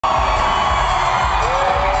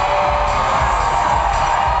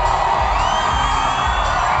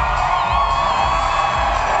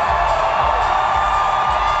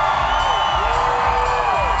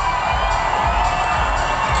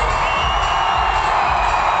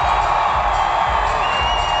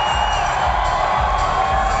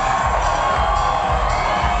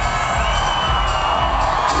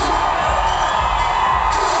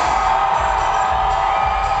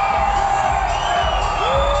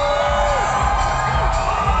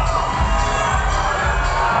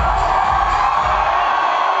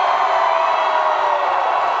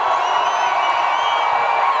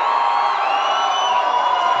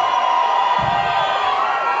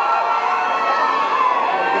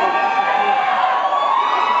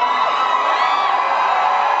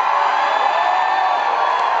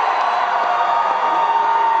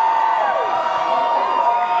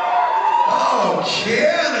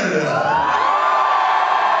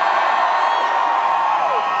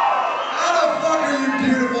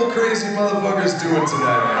crazy motherfuckers doing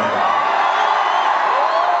tonight, man?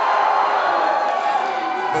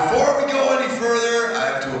 Before we go any further, I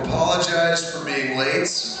have to apologize for being late.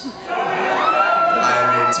 I am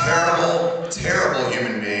a terrible, terrible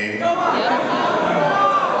human being.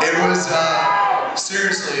 It was,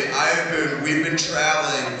 seriously, we've been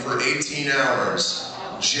traveling for 18 hours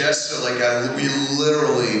just so, we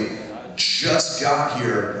literally just got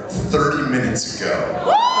here 30 minutes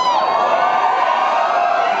ago.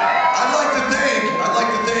 I'd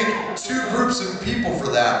like to thank two groups of people for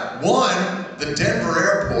that. One, the Denver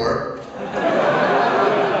airport.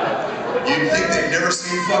 You'd think they've never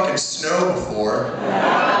seen fucking snow before.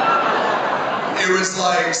 It was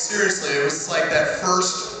like, seriously, it was like that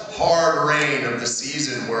first hard rain of the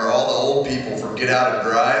season where all the old people forget how to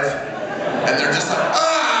drive. And they're just like,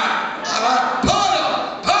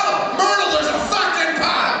 puddle, Myrtle, there's a fucking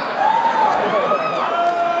puddle!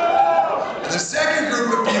 And the second group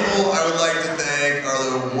of people I would like to thank are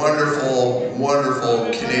the wonderful, wonderful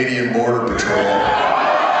Canadian Border Patrol.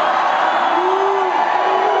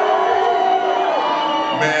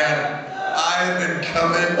 Man, I've been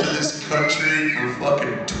coming to this country for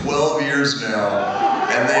fucking 12 years now,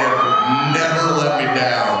 and they have never let me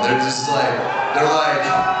down. They're just like,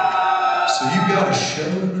 so you got a show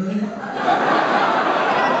tonight?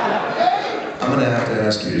 I'm gonna have to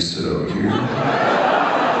ask you to sit over here.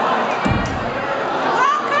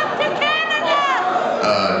 Welcome to Canada!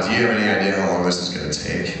 Do you have any idea how long this is gonna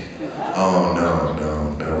take? Oh, no,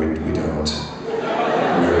 we don't. We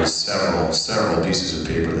have several pieces of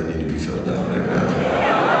paper that need to be filled out right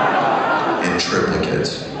now. In triplicate.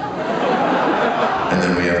 And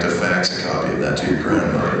then we have to fax a copy of that to your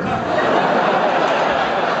grandmother.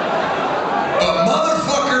 But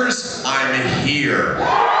motherfuckers, I'm here.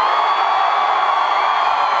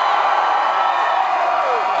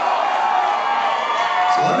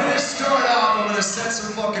 So let me just start off. I'm gonna set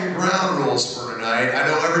some fucking ground rules for tonight. I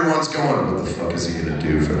know everyone's going, what the fuck is he gonna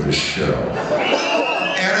do for this show?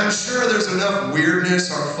 And I'm sure there's enough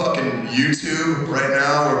weirdness on fucking YouTube right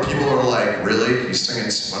now where people are like, really? He's singing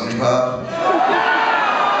SpongeBob?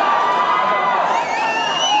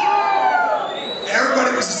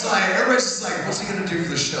 Everybody's just like, what's he gonna do for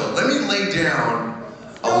the show? Let me lay down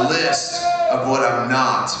a list of what I'm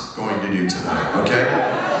not going to do tonight, okay?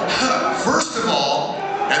 First of all,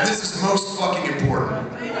 and this is most fucking important,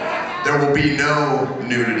 there will be no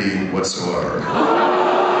nudity whatsoever.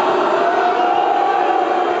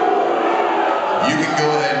 You can go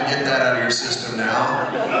ahead and get that out of your system now.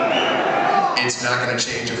 It's not gonna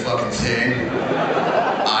change a fucking thing.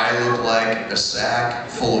 I look like a sack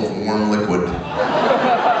full of warm liquid. With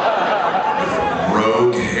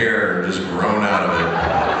rogue hair just grown out of it.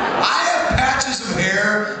 I have patches of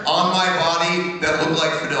hair on my body that look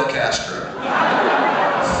like Fidel Castro.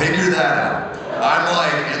 Figure that out. I'm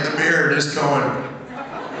like in the mirror just going,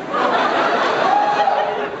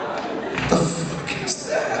 what the fuck is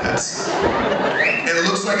that? It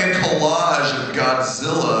looks like a collage of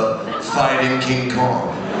Godzilla fighting King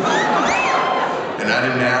Kong. And I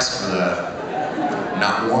didn't ask for that.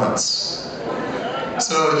 Not once.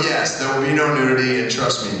 So yes, there will be no nudity, and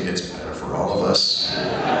trust me, it's better for all of us.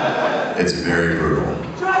 It's very brutal.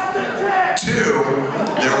 Two,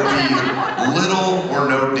 there will be little or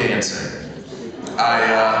no dancing.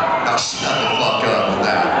 Now shut the fuck up with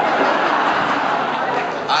that.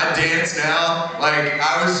 I dance now,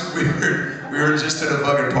 we were just at a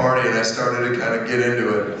fucking party and I started to kind of get into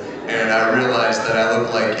it. And I realized that I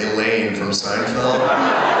look like Elaine from Seinfeld.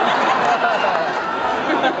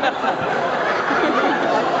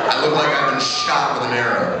 I look like I've been shot with an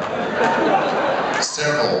arrow.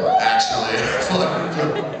 Several, actually.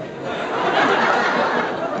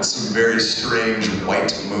 And some very strange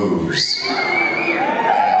white moves.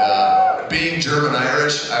 And being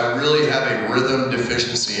German-Irish, I really have a rhythm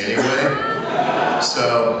deficiency anyway.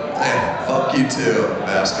 So, fuck you too,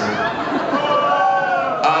 bastard.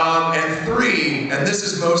 And three, and this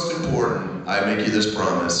is most important, I make you this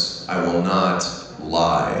promise, I will not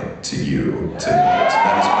lie to you tonight.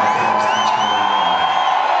 That is my promise.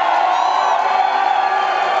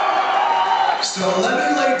 So let me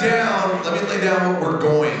lay down what we're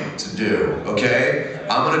going to do, okay?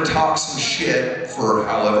 I'm gonna talk some shit for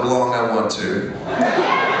however long I want to.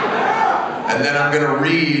 And then I'm gonna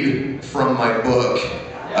read from my book,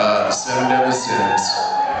 The 7 Deadly Sins.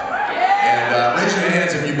 And raise your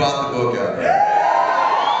hands if you bought the book out there.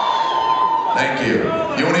 Thank you.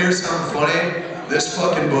 You wanna hear something funny? This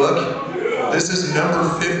fucking book, this is number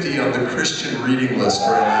 50 on the Christian reading list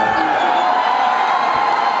right now.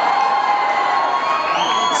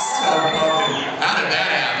 So fucking, how did that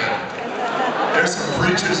happen? There's some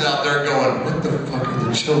preachers out there going, what the fuck are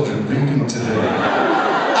the children reading today?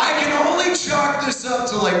 I can only chalk this up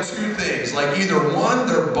to like two things. Like either one,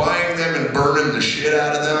 they're buying them and burning the shit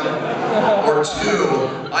out of them, or two,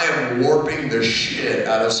 I am warping the shit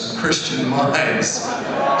out of some Christian minds.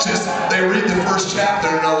 Just, they read the first chapter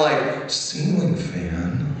and they're like, ceiling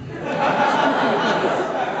fan?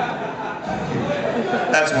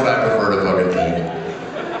 That's what I prefer to fucking think.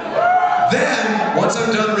 Then, once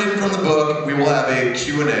I'm done reading from the book, we will have a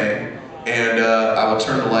Q&A, and I will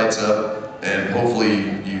turn the lights up, and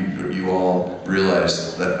hopefully you all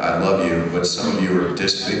realize that I love you, but some of you are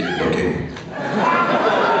disfigured looking.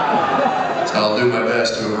 So I'll do my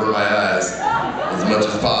best to avert my eyes as much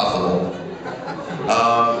as possible.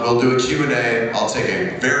 We'll do a Q&A. I'll take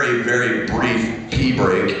a very, very brief pee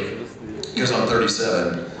break, because I'm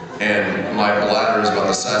 37, and my bladder is about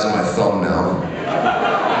the size of my thumb now.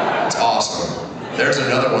 It's awesome. There's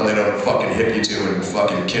another one they don't fucking hip you to in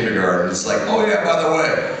fucking kindergarten. It's like, oh yeah, by the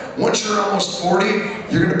way, once you're almost 40,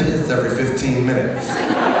 you're gonna piss every 15 minutes.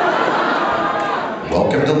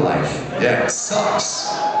 Welcome to life. Yeah, it sucks.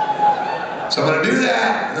 So I'm gonna do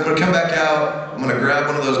that, and then I'm gonna come back out, I'm gonna grab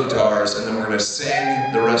one of those guitars, and then we're gonna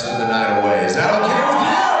sing the rest of the night away. Is that okay with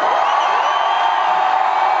you?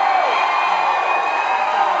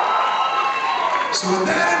 So with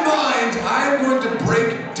that in mind, I'm going to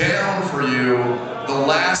break down for you the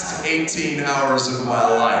last 18 hours of my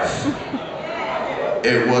life.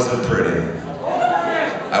 It wasn't pretty.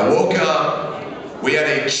 I woke up, we had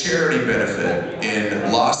a charity benefit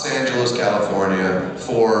in Los Angeles, California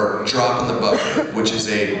for Drop in the Bucket, which is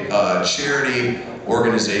a charity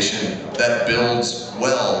organization that builds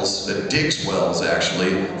wells, that digs wells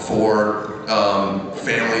actually, for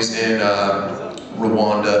families in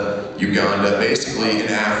Rwanda, Uganda, basically in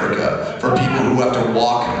Africa, for people who have to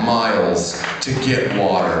walk miles to get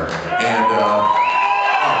water. And, oh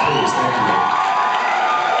please, thank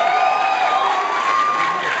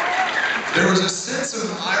you. There was a sense of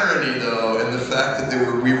irony, though, in the fact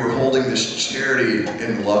that we were holding this charity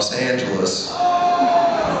in Los Angeles,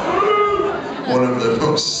 one of the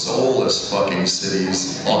most soulless fucking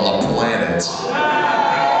cities on the planet.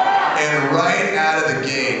 And right out of the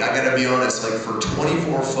gate, I gotta be honest, like for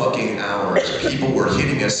 24 fucking hours, people were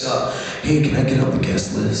hitting us up. Hey, can I get on the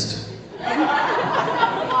guest list?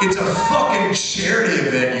 It's a fucking charity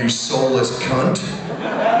event, you soulless cunt.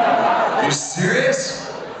 Are you serious?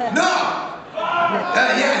 No!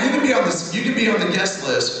 Yeah, you can be on this. You can be on the guest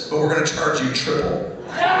list, but we're gonna charge you triple.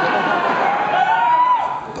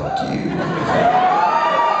 Fuck you.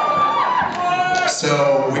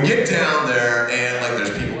 So we get down there, and like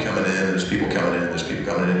there's people coming in, there's people coming in, there's people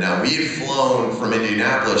coming in. Now we had flown from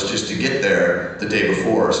Indianapolis just to get there the day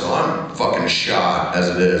before, so I'm fucking shot as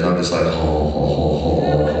it is. I'm just like,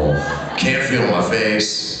 can't feel my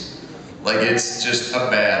face. Like it's just a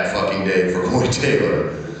bad fucking day for Roy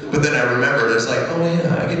Taylor. But then I remembered, it's like, oh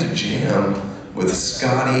yeah, I get to jam with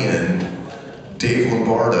Scotty and Dave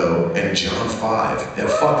Lombardo and John 5. And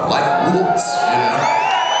fuck, life rules, you know?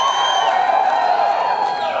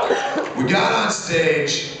 We got on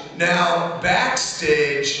stage. Now,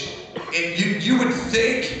 backstage, you would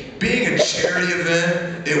think, being a charity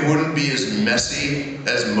event, it wouldn't be as messy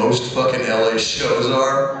as most fucking LA shows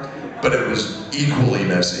are, but it was equally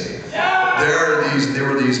messy. There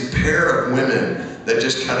were these pair of women that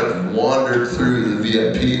just kind of wandered through the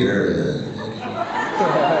VIP area.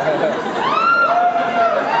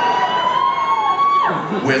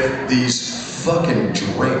 With these fucking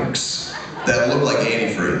drinks that look like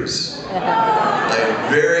antifreeze.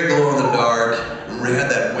 Like very glow in the dark, had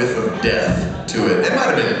that whiff of death to it. It might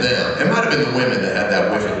have been them. It might have been the women that had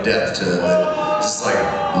that whiff of death to them. Just like,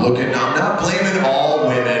 looking, I'm not blaming all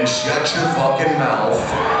women, shut your fucking mouth.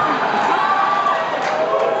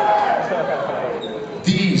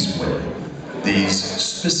 These women, these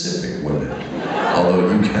specific women,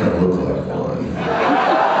 although you kind of look like one.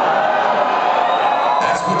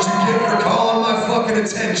 That's what you get for calling my fucking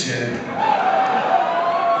attention.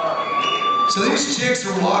 So these chicks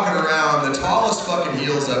are walking around, the tallest fucking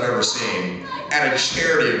heels I've ever seen, at a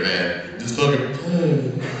charity event, just fucking,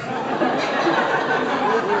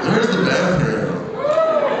 where's the bathroom?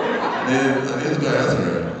 I need the bathroom.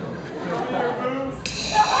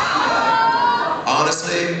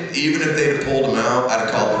 Honestly, even if they'd have pulled them out, I'd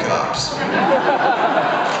have called the cops.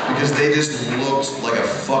 Because they just looked like a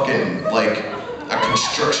fucking, like, a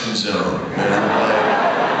construction zone.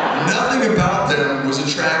 Nothing about them was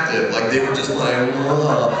attractive. Like, they were just like,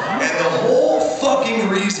 whoa. And the whole fucking fucking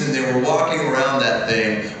reason they were walking around that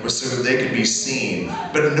thing was so that they could be seen.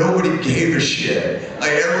 But nobody gave a shit.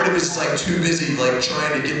 Like, everybody was just like too busy like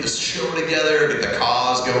trying to get this show together, get the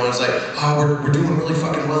cause going. It's like, oh, we're doing really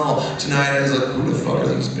fucking well tonight. And I was like, who the fuck are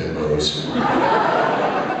these bimbos?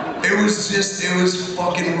 It was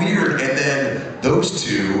fucking weird. And then those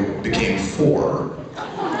two became 4.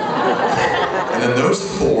 And then those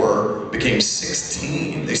 4 became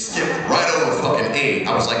 16. They skipped right over fucking 8.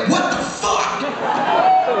 I was like, what the fuck?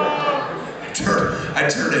 I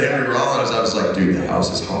turned to Henry Rollins, I was like, dude, the house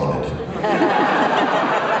is haunted.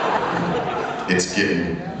 It's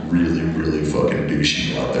getting really, really fucking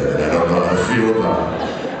douchey out there, and I don't know how to feel about it.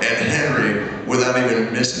 And Henry, without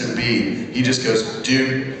even missing a beat, he just goes,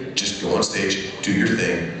 dude, just go on stage, do your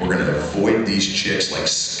thing. We're gonna avoid these chicks like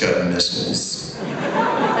Scud missiles.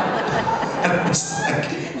 And I was like,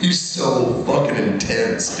 he's so fucking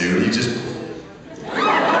intense, dude. He's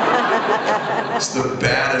the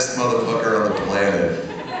baddest motherfucker on the planet.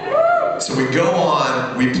 So we go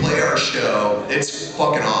on, we play our show. It's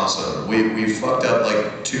fucking awesome. We fucked up like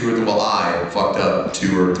I fucked up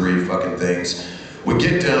 2 or 3 fucking things. We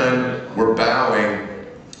get done, we're bowing,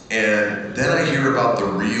 and then I hear about the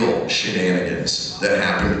real shenanigans that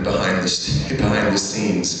happened behind the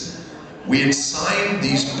scenes. We had signed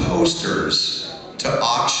these posters to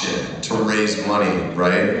auction to raise money,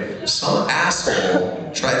 right? Some asshole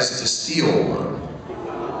tries to steal one.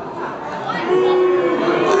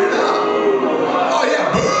 Put it up. Oh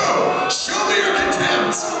yeah, boo! Show me your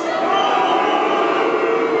contempt!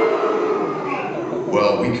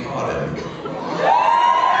 Well, we caught him.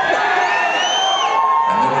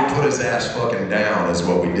 And then we put his ass fucking down is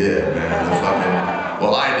what we did, man.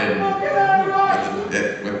 Well, I didn't.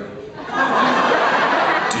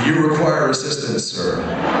 Do you require assistance, sir?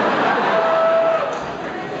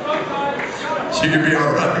 You can be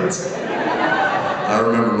all right. I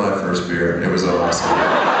remember my first beer. It was awesome.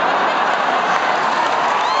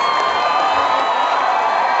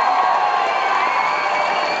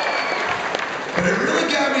 But it really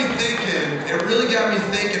got me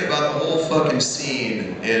thinking about the whole fucking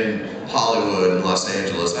scene in Hollywood and Los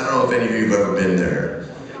Angeles. I don't know if any of you have ever been there.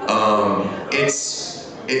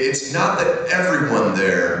 It's not that everyone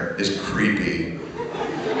there is creepy.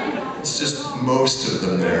 It's just most of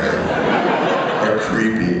them there are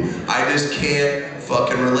creepy. I just can't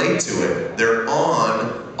fucking relate to it. They're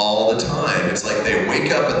on all the time. It's like they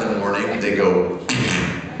wake up in the morning, they go,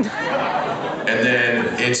 and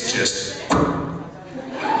then it's just.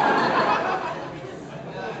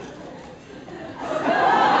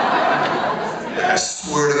 I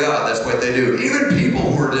swear to God, that's what they do. Even people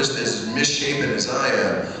who are just as misshapen as I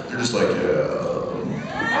am, they're just like, yeah,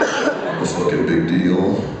 a fucking big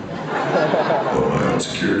deal. What, my own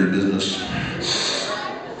security business?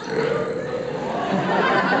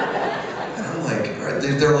 And I'm like,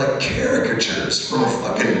 they're like caricatures from a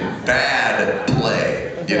fucking bad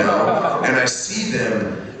play, you know? And I see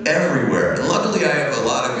them everywhere. And luckily I have a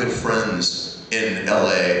lot of good friends in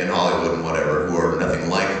LA and Hollywood and whatever who are nothing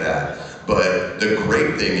like that. But the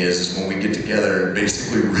great thing is when we get together and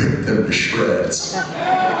basically rip them to shreds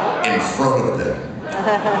in front of them.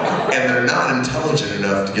 And they're not intelligent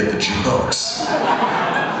enough to get the jokes.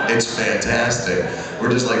 It's fantastic.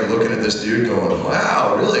 We're just like looking at this dude going,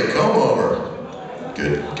 wow, really, comb over.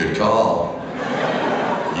 Good call.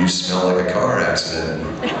 You smell like a car accident.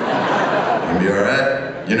 You be all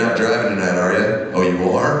right? You're not driving tonight, are you? Oh,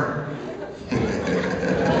 you are?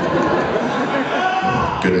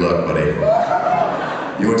 Good luck, buddy.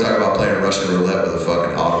 You want to talk about playing Russian roulette with a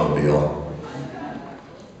fucking automobile?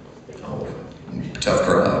 Oh, tough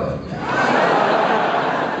crowd.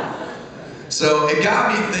 So it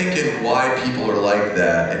got me thinking why people are like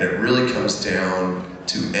that, and it really comes down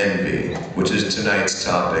to envy, which is tonight's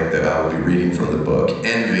topic that I will be reading from the book.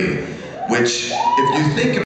 Envy, which, if you think